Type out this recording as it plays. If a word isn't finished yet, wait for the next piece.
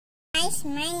guys,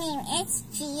 my name is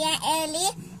Gia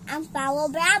Ellie and Pablo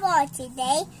Bravo.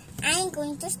 Today, I'm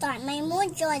going to start my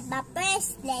module, but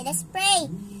first, let us pray.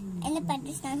 In the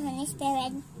Father, Son, Holy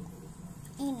Spirit.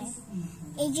 Amen.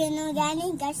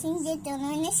 Ijunuganing gasing dito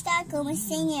no niska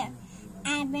kumusingir.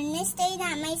 I bring this day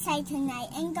at my side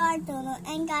tonight, and God,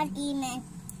 and God, Amen.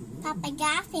 Papa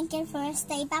God, thank you for a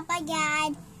stay, Papa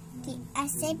God. I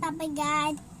say, Papa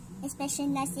God. Especially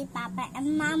na si Papa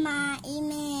and Mama.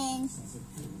 Amen.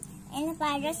 And the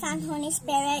Father, Son, Holy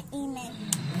Spirit. Amen.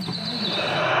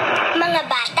 Mga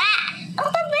bata, ang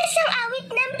pambansang awit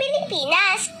ng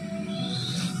Pilipinas.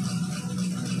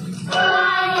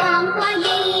 Ang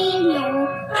pag-ino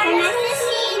ay nasa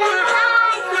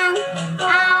silaan ng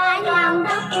alam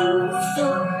na puso.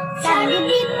 Sa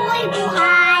bibig po'y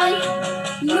buhay,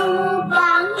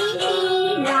 lupang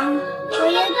hinilang,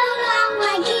 kuyagang ang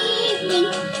magiging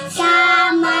sa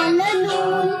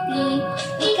manunumpi.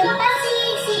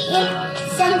 Ikapasisiip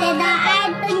sa dadaan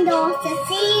tundo sa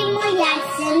simula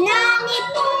sa langit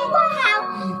mong bahaw.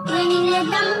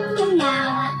 Maniladang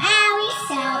tunawa awit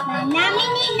sa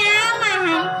namin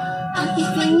inamahal. Ang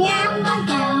isa niyang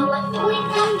magawa,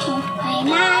 wikang ko ay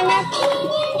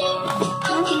nanatili.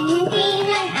 Ang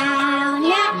sinuntinan araw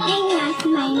na ingat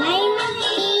may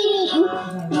magiging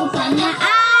upang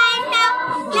naanaw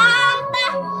lampa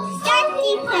sa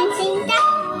tipan sinta.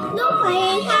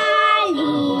 Lupa'y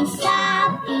hali sa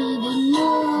piling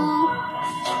mo.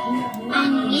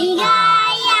 Ang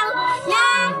ligayaw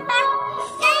lampa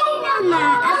ay na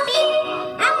maapit.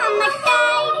 Ang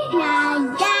mamatay na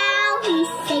dahil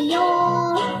sa'yo.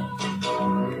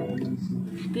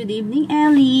 Good evening,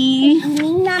 Ellie.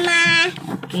 Amin, Mama.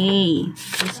 Okay.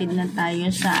 Proceed na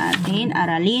tayo sa atin.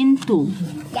 Aralin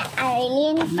 2. Yeah,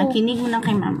 Aralin 2. Nakinig mo na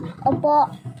kay Mama. Opo.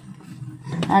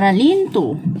 Aralin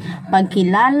 2.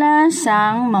 Pagkilala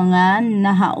sang mga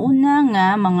nahauna nga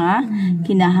mga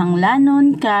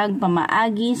kinahanglanon kag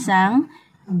pamaagi sang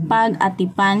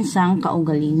pag-atipan sang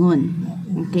kaugalingon.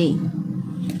 Okay.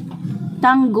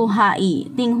 Tangguhai,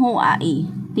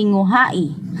 tinguhai.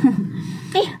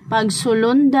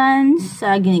 Pagsulundan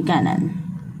sa ginikanan.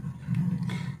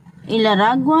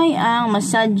 Ilaragway ang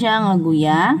masadya nga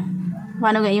guya.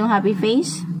 Paano ga yung happy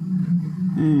face?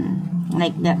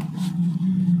 Like that.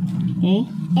 Okay?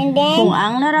 And then, Kung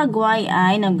ang laragway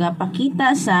ay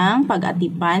nagapakita sang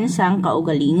pag-atipan sang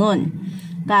kaugalingon.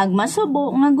 Kag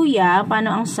masubo nga guya,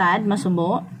 paano ang sad?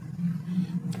 Masubo?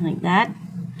 Like that.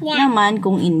 yeah. Naman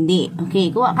kung hindi.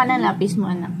 Okay, kuha ka na lapis mo,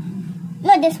 anak.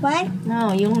 No, this one.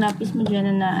 No, yung lapis mo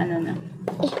dyan na ano na.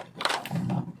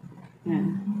 Yan.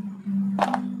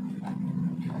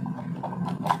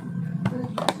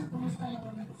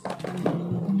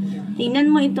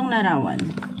 Tingnan mo itong larawan.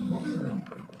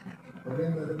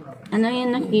 Ano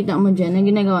yung nakita mo dyan na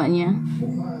ginagawa niya?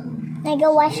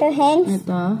 Nag-wash your hands.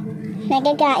 Ito.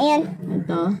 Nagkakain.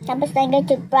 Ito. Tapos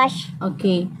nag-toothbrush.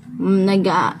 Okay.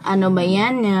 Ano ba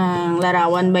yan? Yung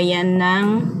larawan ba yan ng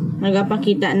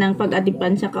nagapakita ng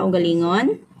pag-atipan sa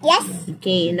kaugalingon? Yes.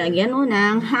 Okay. Lagyan mo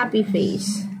ng happy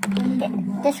face.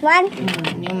 This one.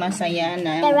 Yung masaya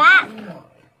na. The rat.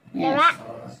 The Yes. rat.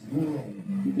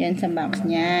 Yan sa box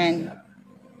niyan.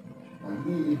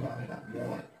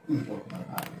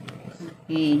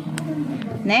 Okay.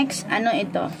 Next, ano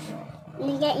ito?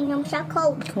 Nag-inom sa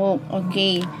Coke. Coke.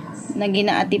 Okay.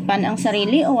 Naginaatipan ang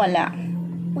sarili o wala?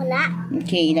 Wala.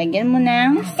 Okay. Lagyan mo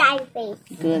ng Side face.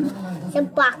 good. Sa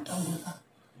box.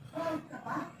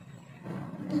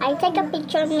 I take a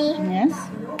picture of me. Yes.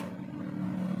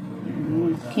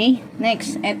 Okay.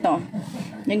 Next, ito.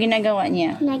 Ano ginagawa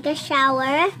niya?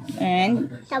 Nag-shower.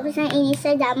 And, Tapos nang inis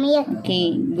sa damit.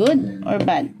 okay. Good or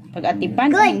bad?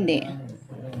 Pag-atipan o Good. hindi?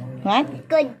 What?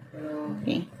 Good.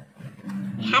 Okay.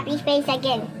 Happy face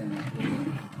again.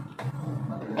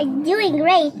 I'm doing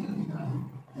great.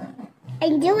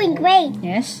 I'm doing great.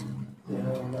 Yes.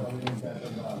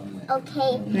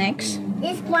 Okay. Next.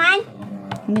 This one.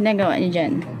 Ano ginagawa niya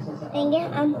dyan?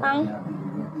 Nag-ampang.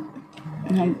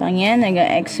 Hampang yan.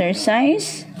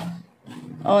 Nag-exercise.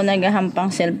 O nagahampang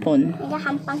cellphone.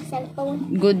 Nag-ampang cellphone.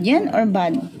 Good yan or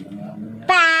bad?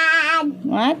 Bad.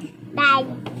 What? Bad.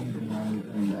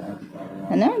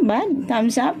 Ano? Bad?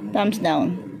 Thumbs up? Thumbs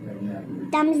down?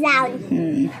 Thumbs down.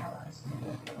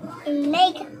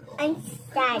 Make and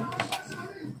sad.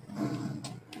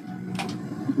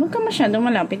 Huwag ka masyadong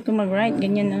malapit kung mag-right.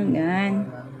 Ganyan lang. Gan.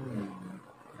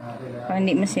 Para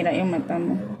hindi masira yung mata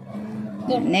mo.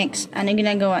 Next. Ano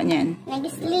ginagawa niyan?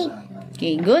 Nag-sleep.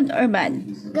 Okay. Good or bad?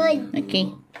 Good. Okay.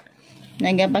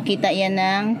 Nagpakita yan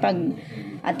ng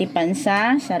pag-atipan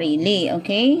sa sarili.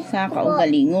 Okay? Sa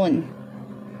kaugalingon.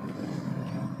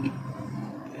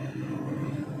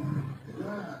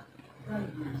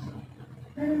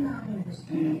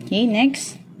 Okay,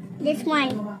 next. This one.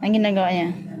 Ang ginagawa niya?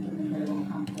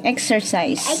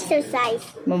 Exercise. Exercise.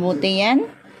 Mabuti yan?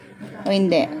 O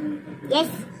hindi? Yes.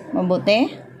 Mabuti?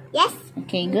 Yes.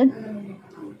 Okay, good.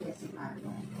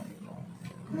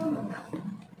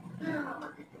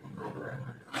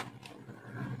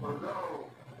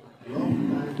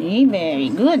 Okay,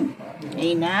 very good.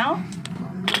 Okay, now.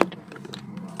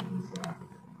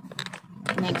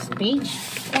 Next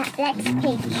page. Next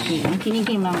page. Okay, ang kinig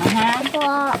kay mama, ha? Po.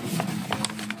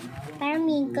 Para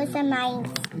ko sa mind.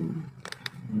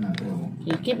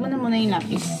 Okay, keep mo na muna yung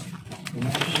lapis.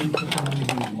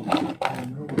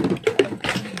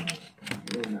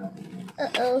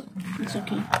 Uh-oh. It's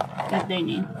okay. Cut there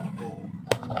na yun.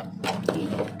 Okay.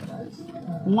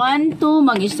 1, 2,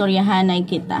 mag-istoryahanay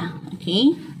kita.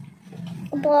 Okay?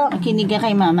 Po. Makinig ka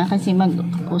kay mama kasi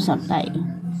mag-usap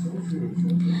tayo.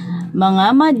 Mga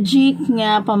magic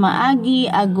nga pamaagi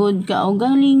agud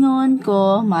kaugalingon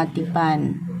ko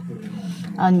matipan.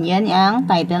 Yan ang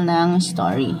title ng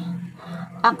story.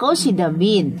 Ako si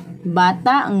David,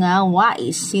 bata nga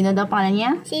wais. Sino daw pangalan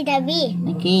niya? Si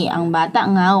David. Okay, ang bata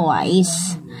nga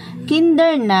wais.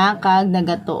 Kinder na kag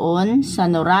nagatuon sa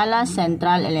Norala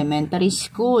Central Elementary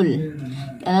School.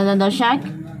 Ano na daw siya?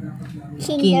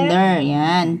 Kinder,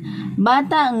 yan.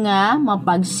 Bata nga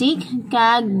mapagsik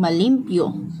kag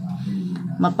malimpyo.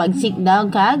 Mapagsik daw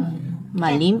kag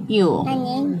malimpyo.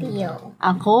 Malimpyo.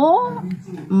 Ako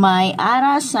may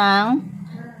arasang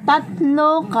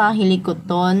 3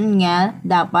 kahilikoton nga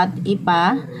dapat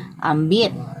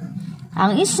ipaambit.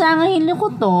 Ang isa nga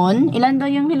hilikoton, ilan daw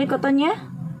yung hilikoton niya?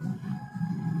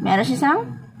 Meron siya sang?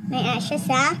 May asya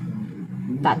sa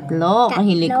 3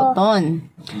 kahilikoton.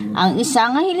 Ang isa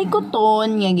nga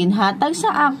hilikoton nga ginhatag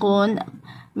sa akon,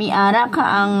 may ara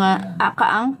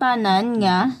kaang tanan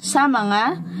nga sa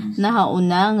mga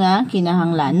nahauna nga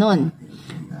kinahanglanon.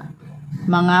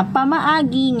 Mga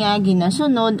pamaagi nga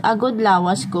ginasunod agod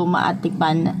lawas ko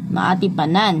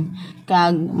maatipanan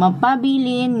kag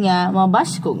mapabilin nga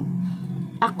mabaskog.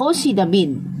 Ako si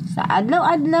David. Sa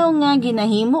adlaw-adlaw nga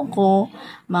ginahimo ko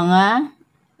mga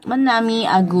manami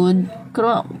agud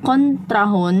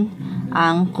kontrahon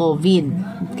ang COVID.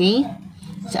 Okay?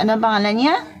 So, ano pangalan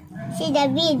niya? si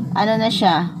David. Ano na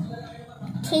siya?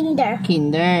 Kinder.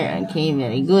 Kinder. Okay,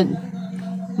 very good.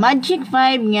 Magic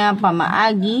 5 nga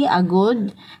pamaagi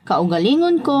agud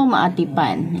kaugalingon ko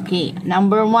maatipan. Okay,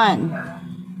 number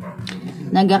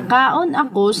 1. Nagakaon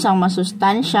ako sang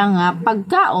masustansya nga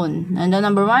pagkaon. Ano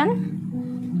number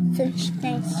 1?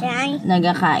 Sustansya.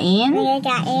 Nagakain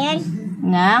Nagkain.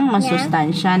 ng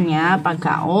masustansya nga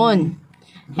pagkaon.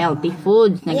 Healthy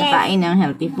foods. Nagkakain ng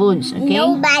healthy foods. Okay?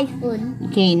 No bad food.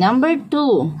 Okay, number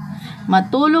 2.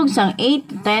 Matulog sang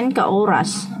 8 to 10 ka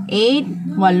oras.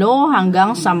 8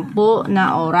 hanggang 10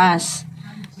 na oras.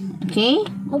 Okay?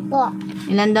 Opo.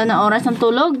 Ilan daw na oras ang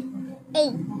tulog?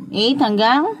 8 8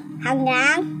 hanggang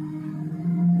hanggang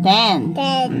 10.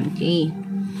 10. Okay.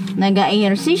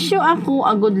 Naga-ehersisyo ako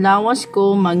agud lawas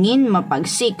ko mangin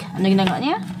mapagsik. Ano ginagawa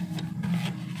niya?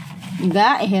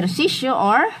 Naga-ehersisyo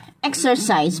or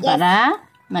exercise para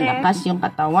malakas yung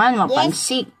katawan,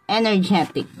 mapagsik,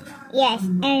 energetic. Yes,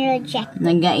 energetic.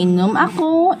 Nagainom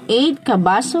ako 8 ka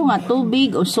baso nga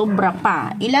tubig o sobra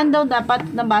pa. Ilan daw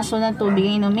dapat na baso na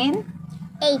tubig inumin?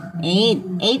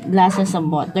 8. 8 glasses of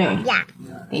water. Yeah.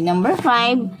 Okay, number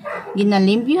 5,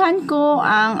 ginalimpyuhan ko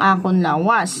ang akon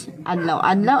lawas.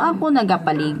 Adlaw-adlaw ako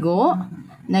nagapaligo,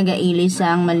 nagailis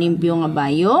ang malimpyo nga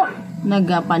bayo,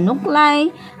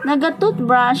 nagapanuklay,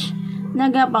 nagatoothbrush,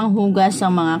 nagapanghugas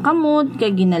sa mga kamot,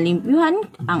 kag ginalimpyuhan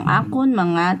ang akon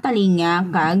mga talinga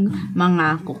kag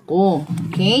mga kuko.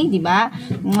 Okay, di ba?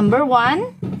 Number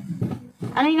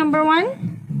 1. Ano yung number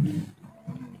 1?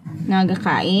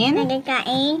 Nagakain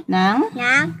Nagkain ng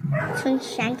ng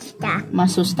sustansya.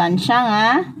 masustansya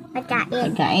nga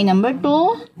Pagkain. pagkain. Number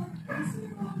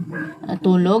 2,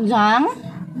 tulog sang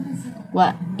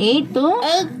 8 to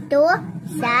 8 to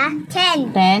sa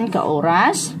 10. 10 ka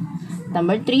oras.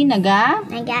 Number 3,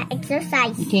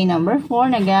 Naga-exercise. okay, number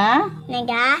 4, Naga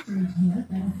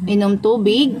inom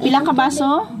tubig. Pila ka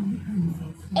baso?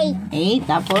 8. 8.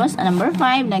 Tapos, number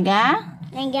 5,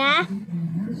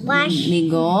 Wash.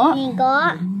 ligo, Ligo.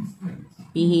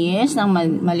 pihis ng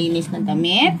malinis na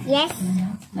damit, Yes.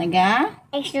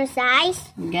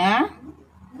 Exercise.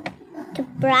 To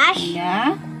brush.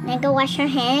 Naga-wash your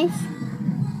hands.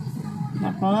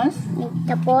 Tapos,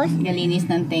 Tapos. galinis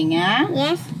ng tenga,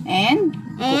 Yes. and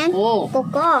kuko.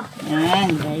 Kuko. Yan,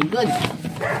 very good.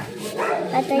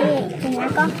 Patuloy.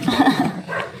 Ako.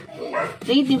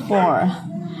 3 to 4.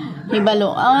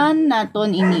 Hibaloan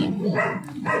naton ini.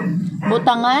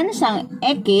 Butangan sang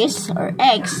X or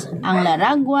X ang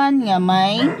laragwan nga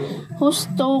may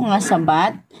husto nga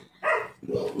sabat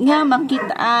nga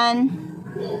makitaan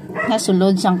nga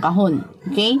sulod sang kahon.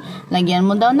 Okay? Lagyan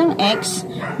mo daw ng X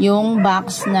yung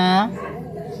box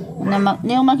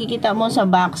yung makikita mo sa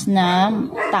box na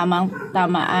tama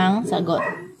ang sagot.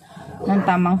 Ng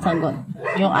tamang sagot.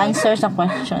 Yung answer sa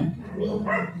question.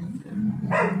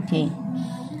 Okay.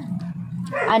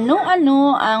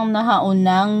 Ano-ano ang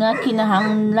nahaunang nga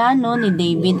kinahanglanon ni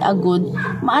David agud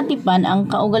maatipan ang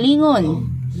kaugalingon?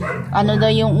 Ano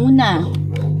daw yung una?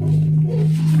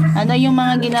 Ano yung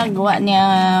mga ginagawa niya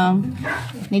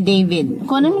ni David?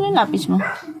 Kung ano yung lapis mo?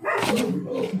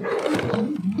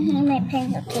 My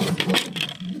pencil case.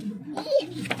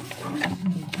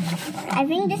 I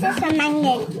think this is a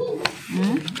magnet.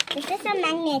 This is a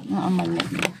magnet. Oo, magnet.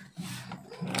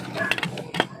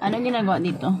 Ano ginagawa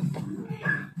dito?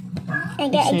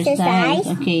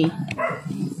 Exercise. Okay.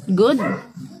 Good?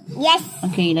 Yes.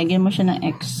 Okay, lagyan mo siya ng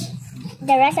X.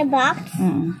 The rest of box.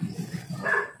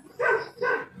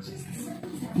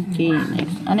 Okay,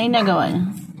 next. Ano yung nagawa niya?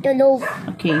 Tulog.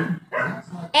 Okay.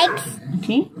 X.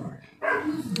 Okay.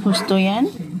 Husto yan?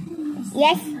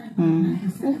 Yes.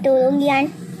 Tulog yan.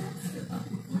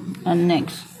 And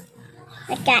next.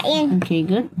 Nagkain. Okay,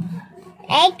 good.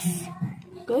 X.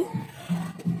 Good.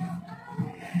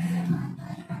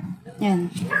 Yan.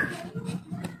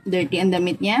 Dirty ang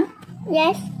damit niya?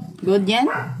 Yes. Good yan?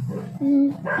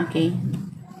 Okay.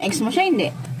 X mo siya,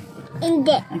 hindi?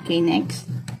 Hindi. Okay, next.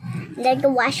 Like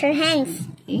wash your hands.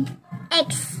 Okay.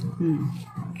 X.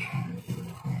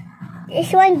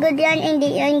 This one good yan,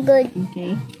 hindi yan good.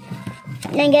 Okay.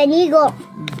 Naganigo.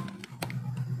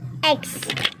 X.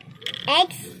 X.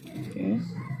 Okay.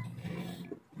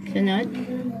 Sunod.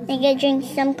 Nag-drink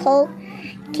some Coke,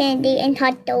 candy, and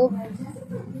hot dog.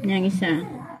 Yang isa.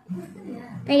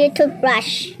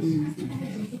 Nag-toothbrush.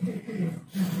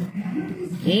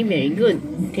 Okay, very good.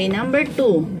 Okay, number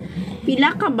 2.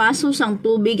 Pila ka baso sang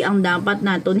tubig ang dapat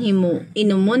naton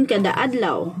inumon kada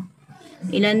adlaw?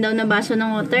 Ilan daw na baso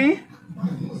ng water?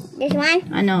 This one?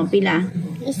 Ano, pila?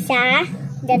 Isa.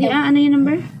 Ano yung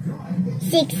number?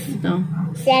 6. Ito.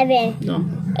 7. Ito.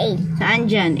 8. Saan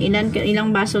dyan?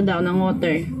 Ilang baso daw ng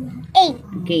water?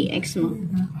 8. Okay, X mo.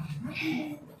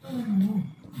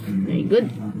 Very good.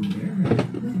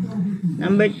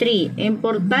 Number 3.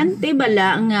 Importante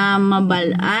bala nga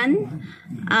mabalaan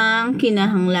ang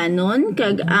kinahanglanon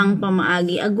kag ang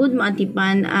pamaagi agud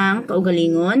maatipan ang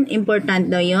kaugalingon. Important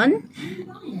daw yon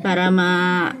para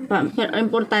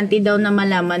importante daw na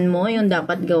malaman mo yung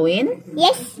dapat gawin.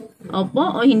 Yes. Opo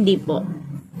o hindi po?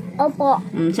 Opo.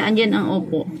 Saan dyan ang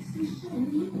opo?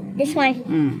 This one.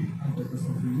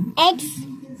 X.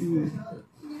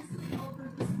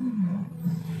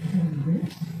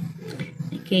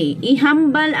 Okay,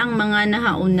 ihambal ang mga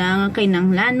nahauna nga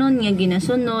kinahanglanon nga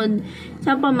ginasunod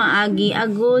sa pamaagi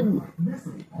agud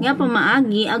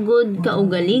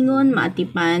kaugalingon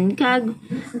maatipan kag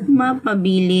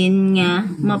mapabilin nga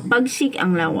mapagsik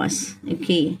ang lawas.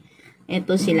 Okay.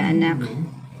 Ito sila anak.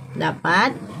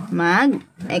 Dapat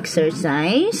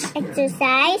mag-exercise,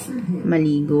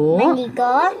 maligo,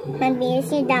 Mabilis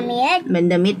si damit.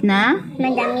 mandamit na,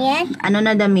 Madamit. ano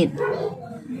na damit?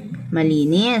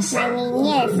 Malinis.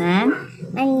 Maninis.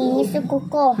 Maninis yung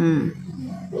kuko.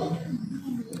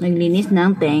 Naglinis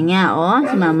ng tenga,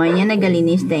 Si mama niya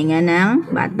nagalinis tenga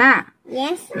ng bata.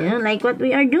 Yes. You know, like what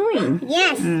we are doing.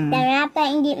 Yes. Tara pa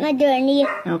hindi madurni.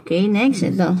 Okay, next.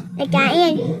 Ito.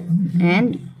 Nagkain.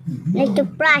 And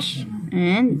Nag-toothbrush.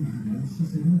 Ano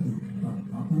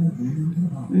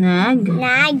Nag.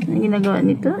 ginagawa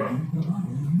nito?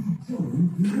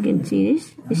 You can see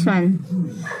this? This one.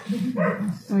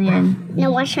 Yan.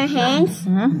 Na-wash your hands.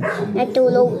 Huh?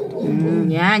 Natulog.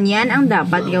 Yan ang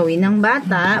dapat gawin ng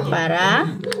bata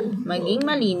para maging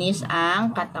malinis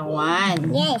ang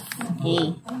katawan. Yes.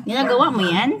 Okay. Ginagawa mo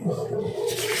yan?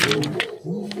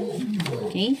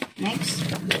 Okay, next.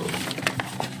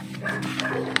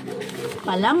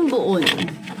 Palambuon.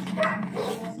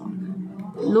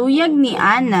 Luyag ni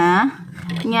Ana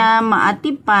nga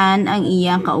maatipan ang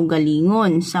iyang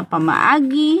kaugalingon sa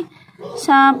pamaagi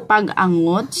sa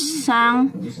pag-angot sang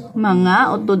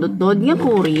mga utod-utod nga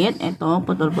kurit. Ito,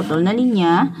 putol-putol na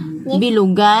linya.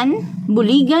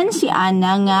 Buligan si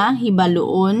Ana nga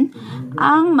hibaluon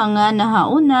ang mga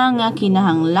nahauna nga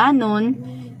kinahanglanon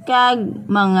kag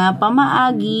mga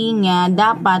pamaagi nga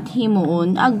dapat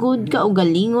himuon agud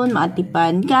kaugalingon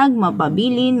maatipan kag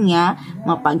mapabilin nga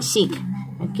mapagsik.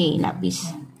 Okay,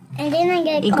 lapis. And then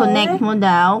I-connect mo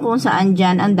daw kung saan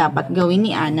dyan ang dapat gawin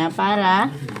ni Ana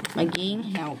para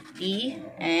maging healthy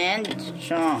and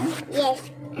strong.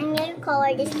 Yes. I'm gonna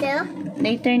color this too.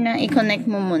 Later na, i-connect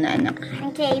mo muna, anak.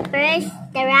 Okay, first,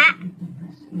 the rat.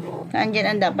 Saan dyan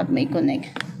ang dapat mo i-connect?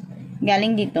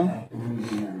 Galing dito.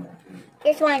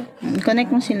 This one. Connect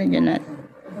mo sila dyan at.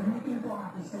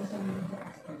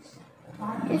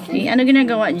 Okay, ano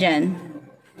ginagawa dyan?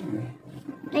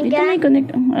 Dito may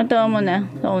connect. Ito mo na.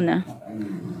 Sa una.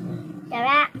 The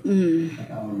rat.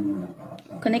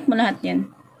 Connect mo lahat yan.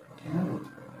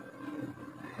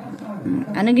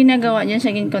 Ano ginagawa dyan sa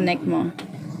connect mo?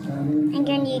 Ang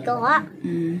ginagawa.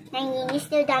 Nanginis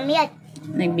na damit.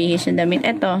 Nagbihis sa damit.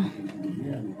 Ito.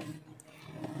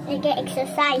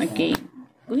 Nag-exercise. Okay.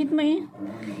 Guhit mo eh.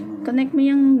 Connect mo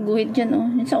yung guhit dyan oh.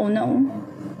 Yung sa una oh.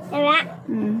 The rat.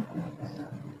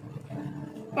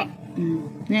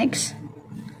 Next.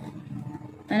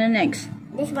 Ano next?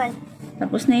 This one.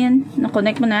 Tapos na yan.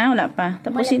 Na-connect mo na? Wala pa.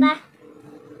 Tapusin. Wala pa.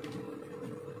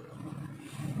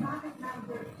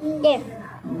 There.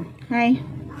 Hi.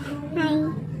 Hi.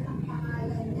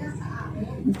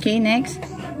 Okay, next.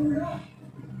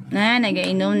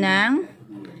 Nagainom ng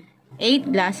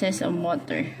 8 glasses of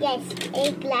water. Yes,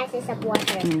 8 glasses of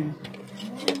water.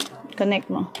 Connect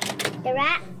mo. The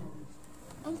rat.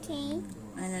 Okay.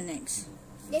 Ano next?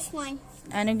 This one.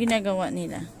 Ano ginagawa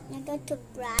nila? I go to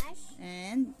brush.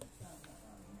 And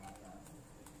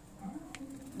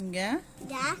The.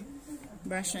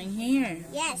 brushing hair.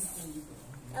 Yes.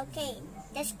 Okay.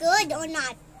 That's good or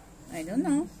not? I don't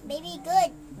know. Baby,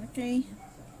 good. Okay.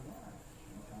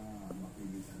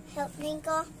 Help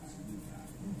Nico.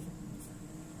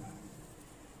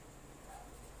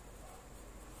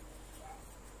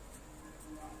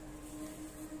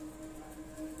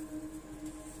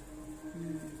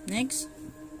 Next.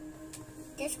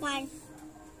 This one.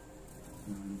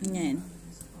 Yan.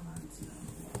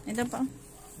 Ito pa.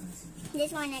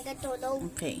 This one I got to low.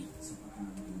 Okay.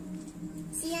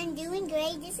 See, I'm doing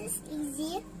great. This is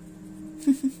easy.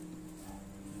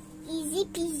 Easy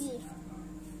peasy.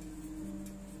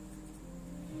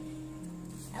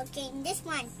 Okay, this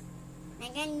one.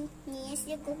 Naganinis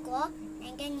yung kuko.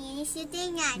 Naganinis yung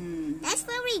tingan. That's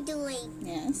what we're doing.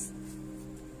 Yes.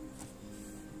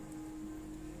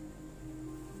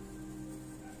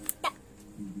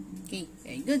 Okay,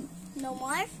 very good. No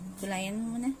more. Kulayan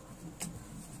mo muna.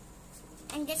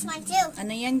 And this one too.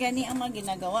 Ano yan gani ang mga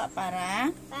ginagawa para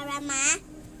Para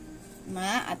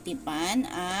maatipan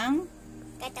ang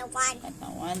katawan.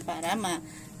 katawan, para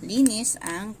malinis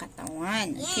ang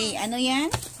katawan. Yes. Okay, ano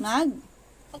yan?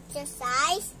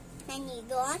 Exercise.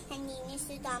 Nanigo. Naninis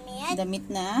yung damit. Damit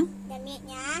na Damit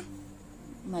niya.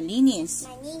 malinis.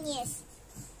 Maninis.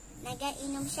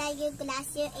 Nagainom siya yung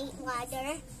glass yung 8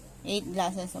 water. 8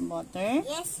 glasses of water.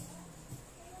 Yes.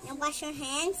 Nag-wash your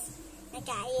hands.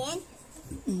 Nagkain.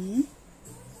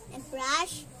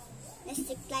 Nag-brush.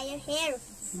 Nag-stickla your hair.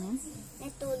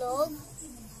 Natulog.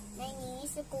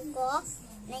 Nanginis yung kuko.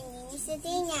 Nanginis yung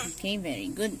tinga. Okay,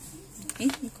 very good. Okay,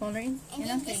 you color it. And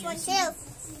then this one too.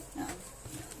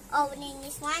 Oh, and then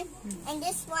this one. And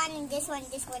this one, and this one,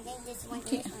 this one, and this one,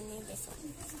 Okay. and this one, and this one.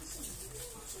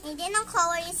 And then I'll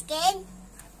color your skin.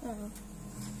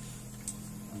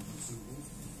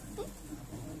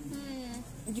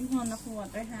 Give mo na po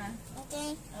water, ha?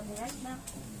 Okay. I'll be right back.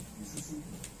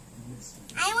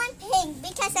 I want pink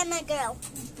because I'm a girl.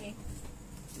 Okay.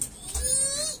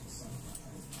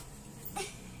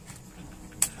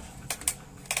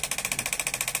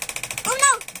 Oh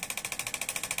no!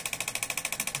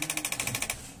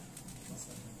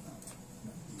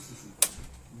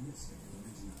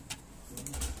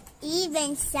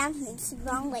 Even something's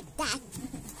wrong with that.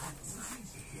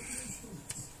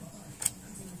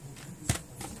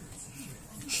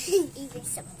 Even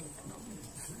something.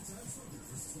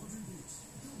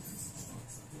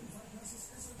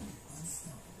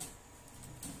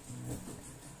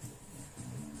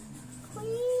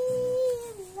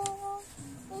 Queen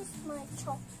is my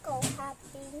choco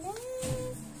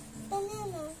happiness.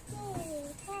 Banana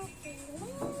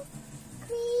happiness.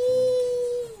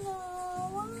 Queen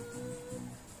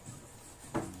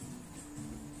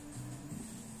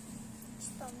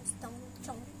Stomp, stomp,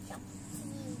 chomp, chomp.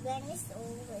 When it's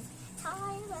over,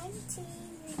 Tyrant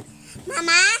TV.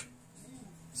 Mama,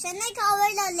 should I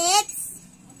color the lips?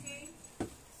 Okay.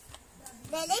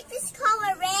 The lips is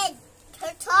color red.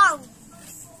 Her tongue.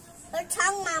 Her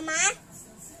tongue, Mama.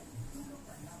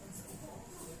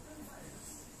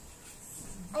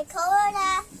 I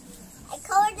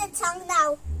color the tongue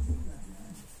now.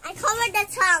 I color the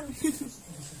tongue.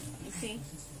 Okay.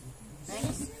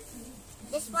 Next.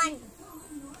 This one.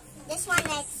 This one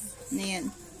next. Ano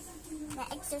yan? The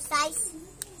exercise.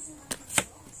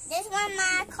 This one,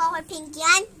 Ma, color pink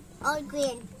yan or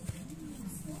green.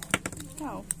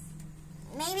 Ikaw.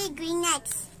 Maybe green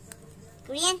next.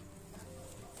 Green?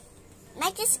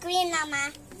 Make this green, Mama.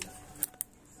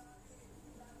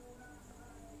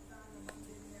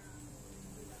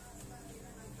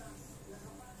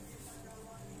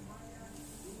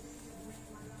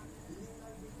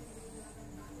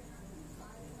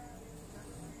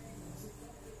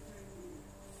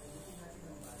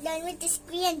 Done with the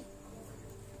screen.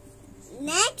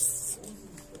 Next,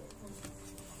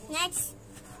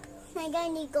 my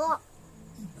gonna go.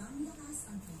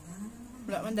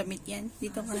 Wala man damit yan.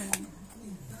 Dito ka lang.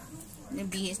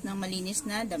 Nabihis ng malinis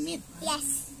na damit.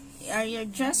 Yes. Are your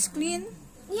dress clean?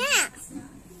 Yeah.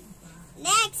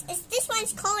 Next, is this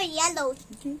one's color yellow,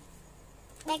 Okay.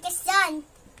 like a sun.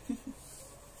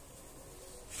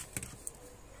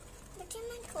 Look at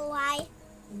my kawaii.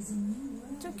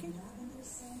 It's okay.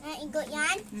 Igot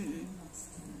yan. Mm-mm.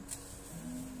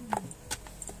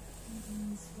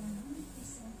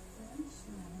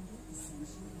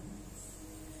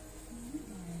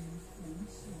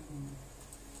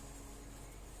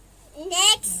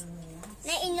 Next,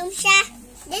 nainom siya.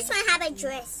 This one have a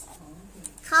dress.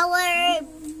 Color,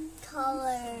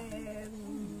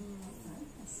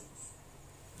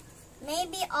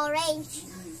 maybe orange.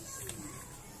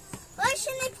 Where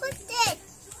should I put it?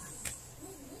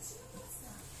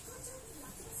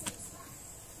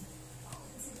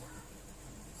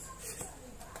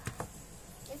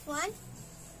 This one?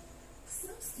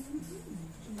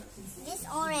 This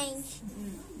orange.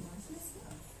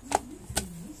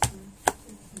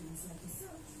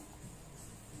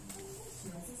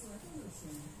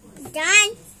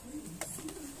 Done.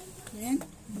 Ayan.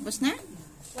 Tapos na?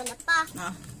 Wala pa.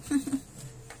 Ah.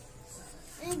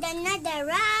 And another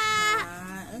wrap.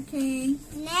 Okay.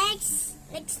 Next,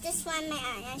 this one, my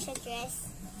Anasha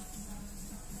dress.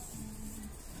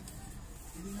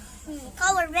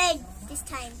 Color red this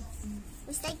time.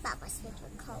 It's like Papa's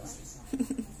favorite color.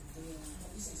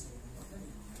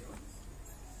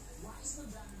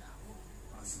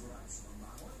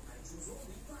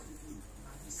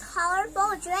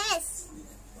 Colorful dress.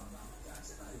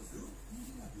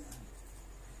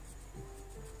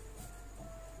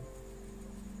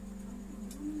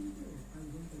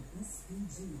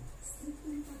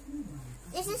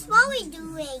 This is what we're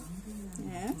doing.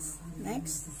 Yes.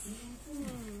 Next.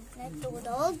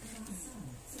 Natulog.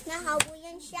 Nahabo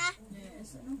yan siya.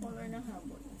 Yes. Anong color ng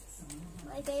habol?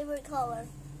 My favorite color.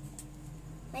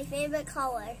 My favorite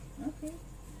color. Okay.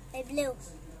 My blue.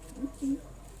 Okay.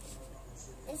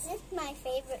 This is my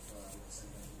favorite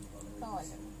color.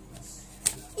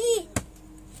 Hey!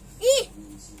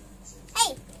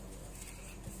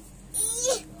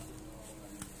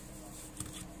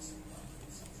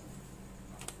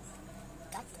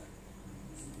 Got it.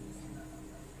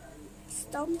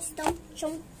 Stomp,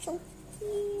 chomp, chomp.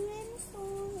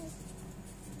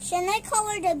 Should I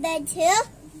color the bed too?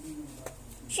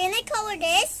 Should I color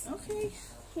this? Okay.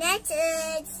 Next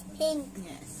is pink.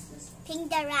 Yes.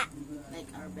 Pink the wrap. Like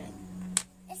our bed.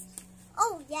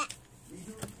 Oh, yeah.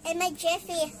 And my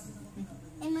Jiffy.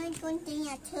 And my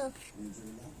container too.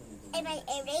 And my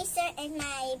eraser and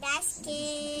my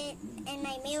basket and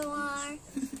my mirror.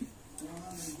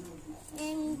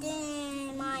 And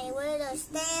then my little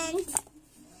stand.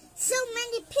 So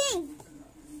many pink.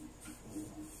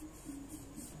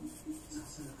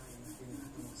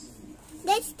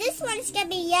 This one's gonna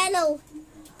be yellow.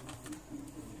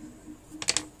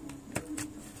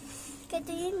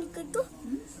 Kata yun, likod ko.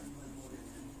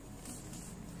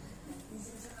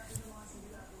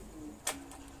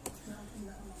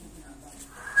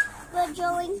 We're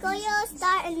drawing Koyo,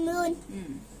 star, and moon.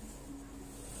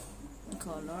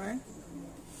 Color.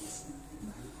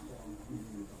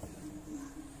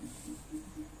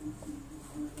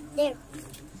 There.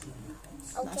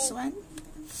 Last one.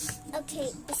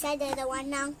 Okay, beside the other one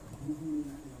now.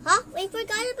 Huh? We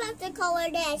forgot about the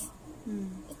color this.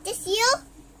 Is this you?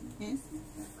 Yes.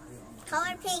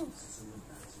 Color pink.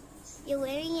 You're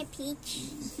wearing a peach.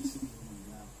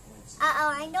 Uh-oh,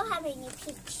 I don't have any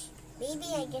peach. Maybe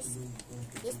I guess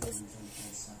this.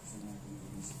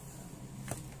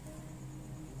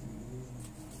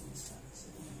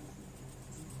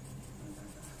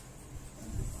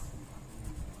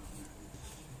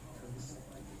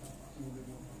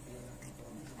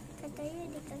 Katayo,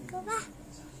 di ka ba?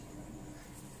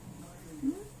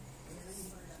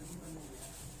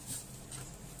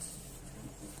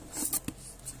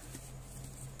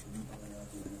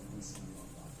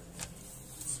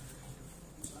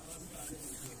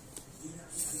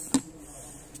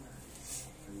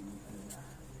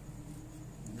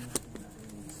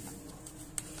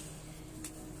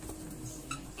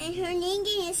 And her name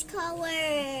is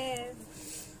color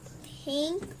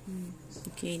pink.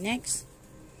 Okay, next.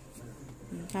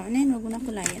 Tama na yun, huwag mo na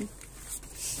kulayan.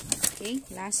 Okay,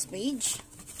 last page.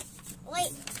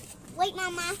 Wait,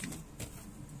 Mama.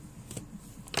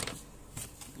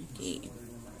 Okay.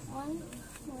 One.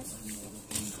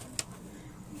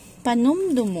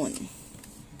 Panumdumon.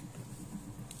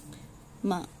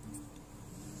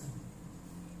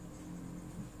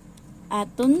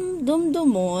 Aton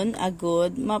dumdumon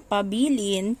agod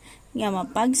mapabilin nga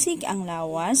mapagsik ang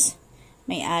lawas,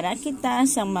 may ara kita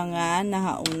sa mga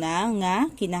nahauna nga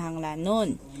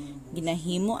kinahanglanon.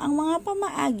 Ginahimo ang mga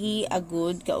pamaagi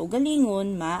agud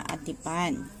kaugalingon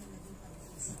maatipan.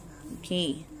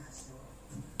 Okay.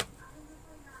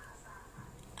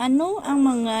 Ano ang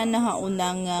mga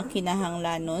nahaunang nga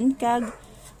kinahanglanon kag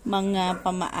mga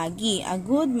pamaagi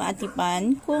agud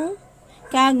maatipan kung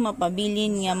kag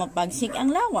mapabilin nga mapagsik ang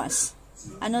lawas?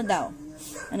 Ano daw?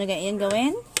 Ano ganyan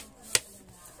gawin?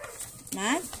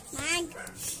 Mag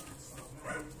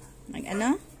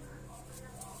ano?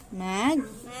 Mag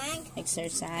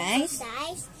exercise.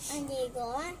 Ang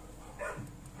ligo.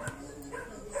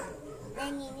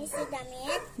 Naninis sa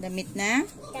damit. Damit na.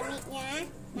 Damit niya.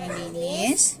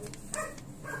 Malinis.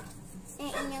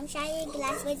 Nainom siya yung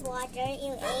glass with water.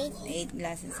 You ate. 8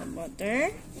 glasses of water.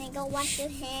 Nag-wash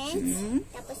your hands.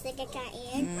 Tapos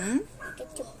nagkakain.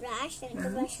 Nag-toothbrush.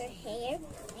 Nag-brush your hair.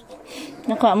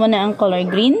 Nakuha mo na ang color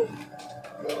green.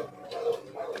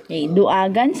 Okay,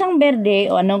 duagan sang berde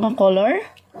o anong ka color?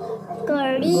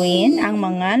 Green ang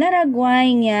mga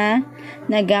laragway nga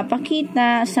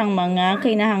nagapakita sang mga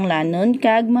kinahanglanon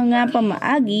kag mga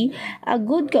pamaagi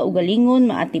agud kaugalingon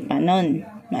maatipanan.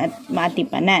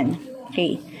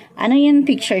 Okay. Ano yung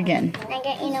picture dyan?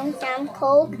 Nag-inom some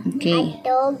Coke. Okay.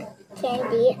 Dog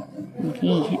candy.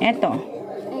 Okay. Eto.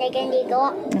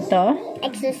 Nag-ligo. Ito.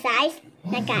 Exercise.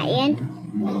 Nakain.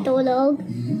 Tulog.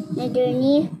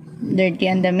 Nag-journey. Dirty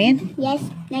ang damit. Yes.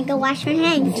 Nag-wash your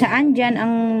hands. Saan dyan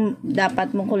ang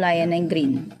dapat mong kulayan ng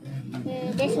green?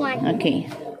 This one.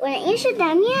 Okay. Wala yun siya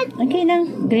damit. Okay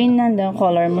lang. Green na daw.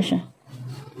 Color mo siya.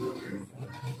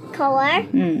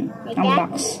 Color. Ang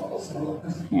box.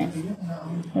 Yes.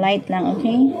 Light lang,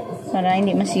 okay? Para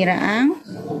hindi masira ang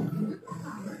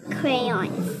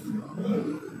Crayon.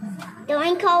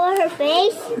 Don't color her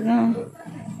face. no.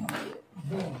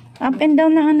 Up and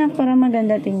down na anak para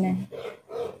maganda tingnan.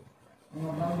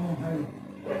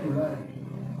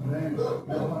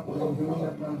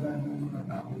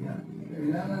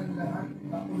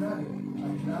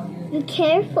 Be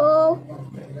careful.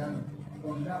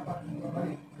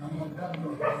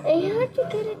 I had to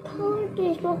get a color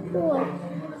this before.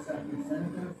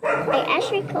 I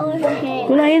actually colored her hair.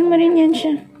 Kulayan mo rin yan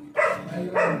siya.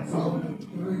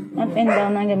 Up and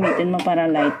down na gamitin mo para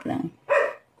light lang.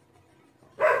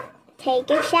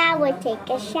 Take a shower, take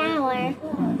a shower.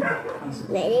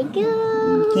 Let it go.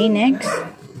 Okay, next.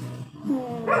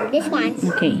 This one.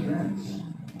 Okay.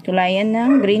 Kulayan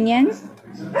ng green yan.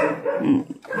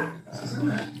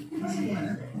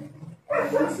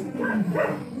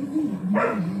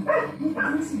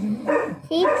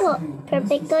 See,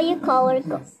 perfecto yung color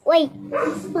ko. Wait,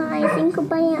 ayusin ko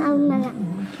pa yung almana.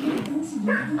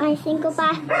 Ayusin ko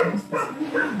pa.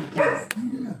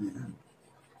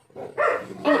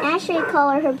 I actually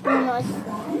color her punos.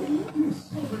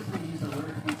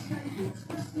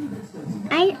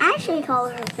 I actually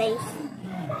color her face.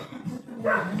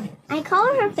 I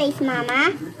color her face,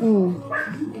 Mama.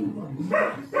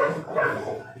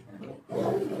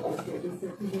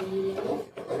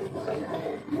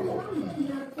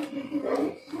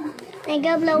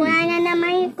 Nag-blowan na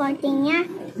naman yung konting niya.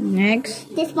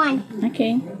 Next. This one.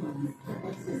 Okay.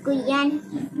 Kuyan.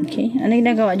 Okay. Ano yung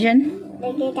nagawa dyan?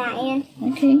 Nagkikain.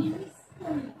 Okay.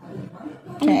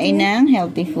 Kain ng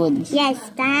healthy foods. Yes,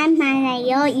 tama na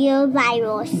yung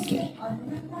virus. Okay.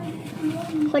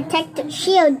 Protect,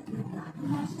 shield.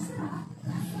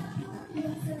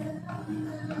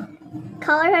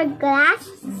 Color her glass.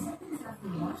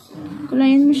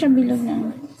 Kulayan mo siya bilog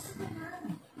na.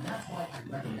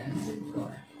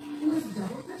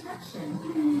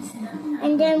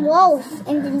 And then walls.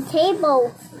 And then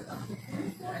table.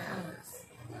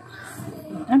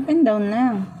 Up and down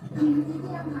lang.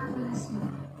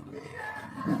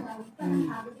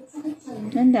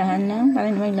 Dandahan lang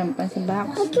para hindi maglampas sa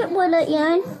box. Bakit wala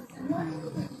yan?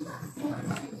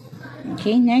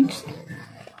 Okay, next.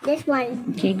 This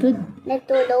one. Okay, good.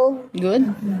 Natulog. Good.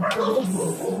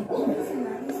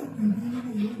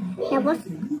 Tapos,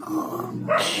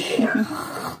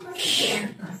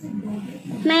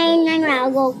 may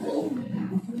nangrago.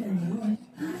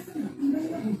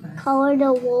 Color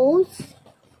the walls.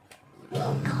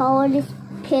 Color this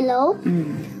pillow.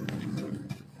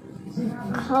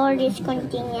 color this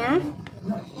continue,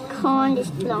 color this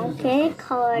blanket,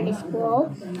 color this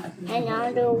wall,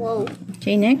 another wall.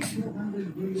 Okay, next.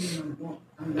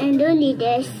 And don't need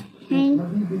this. And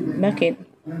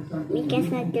Bakit? because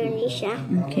not dirty siya.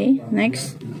 Okay,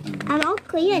 next.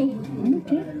 Okay yun.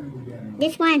 Okay.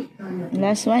 This one.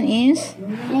 Last one is?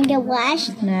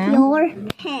 Nag-wash Now? your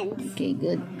hands. Okay,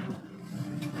 good.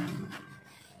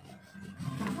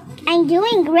 I'm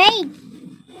doing great.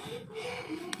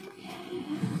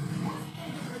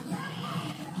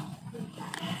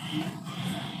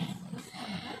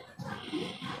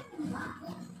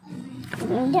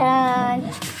 And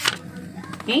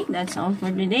Okay, that's all for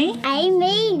today. I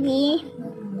made it.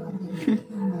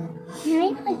 Can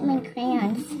I put my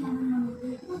crayons?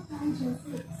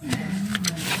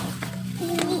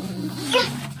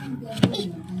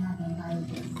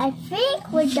 I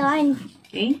think we're done.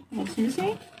 Okay, what's it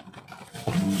say?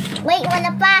 Wait,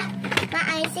 wala pa.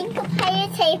 Ma-icing ko pa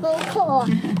yung table ko.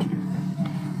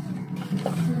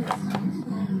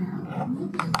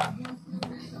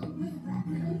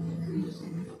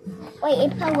 Wait,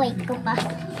 ipa-wait ko pa.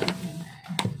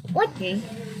 What? Okay.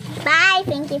 Bye.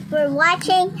 Thank you for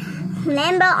watching.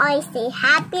 Remember, always stay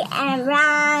happy and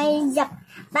rise up.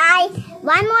 Bye.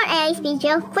 One more AIS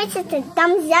video. Please hit the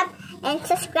thumbs up and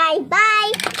subscribe.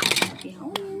 Bye. Happy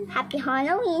Halloween. Happy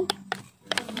Halloween.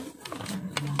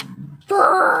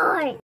 Bye.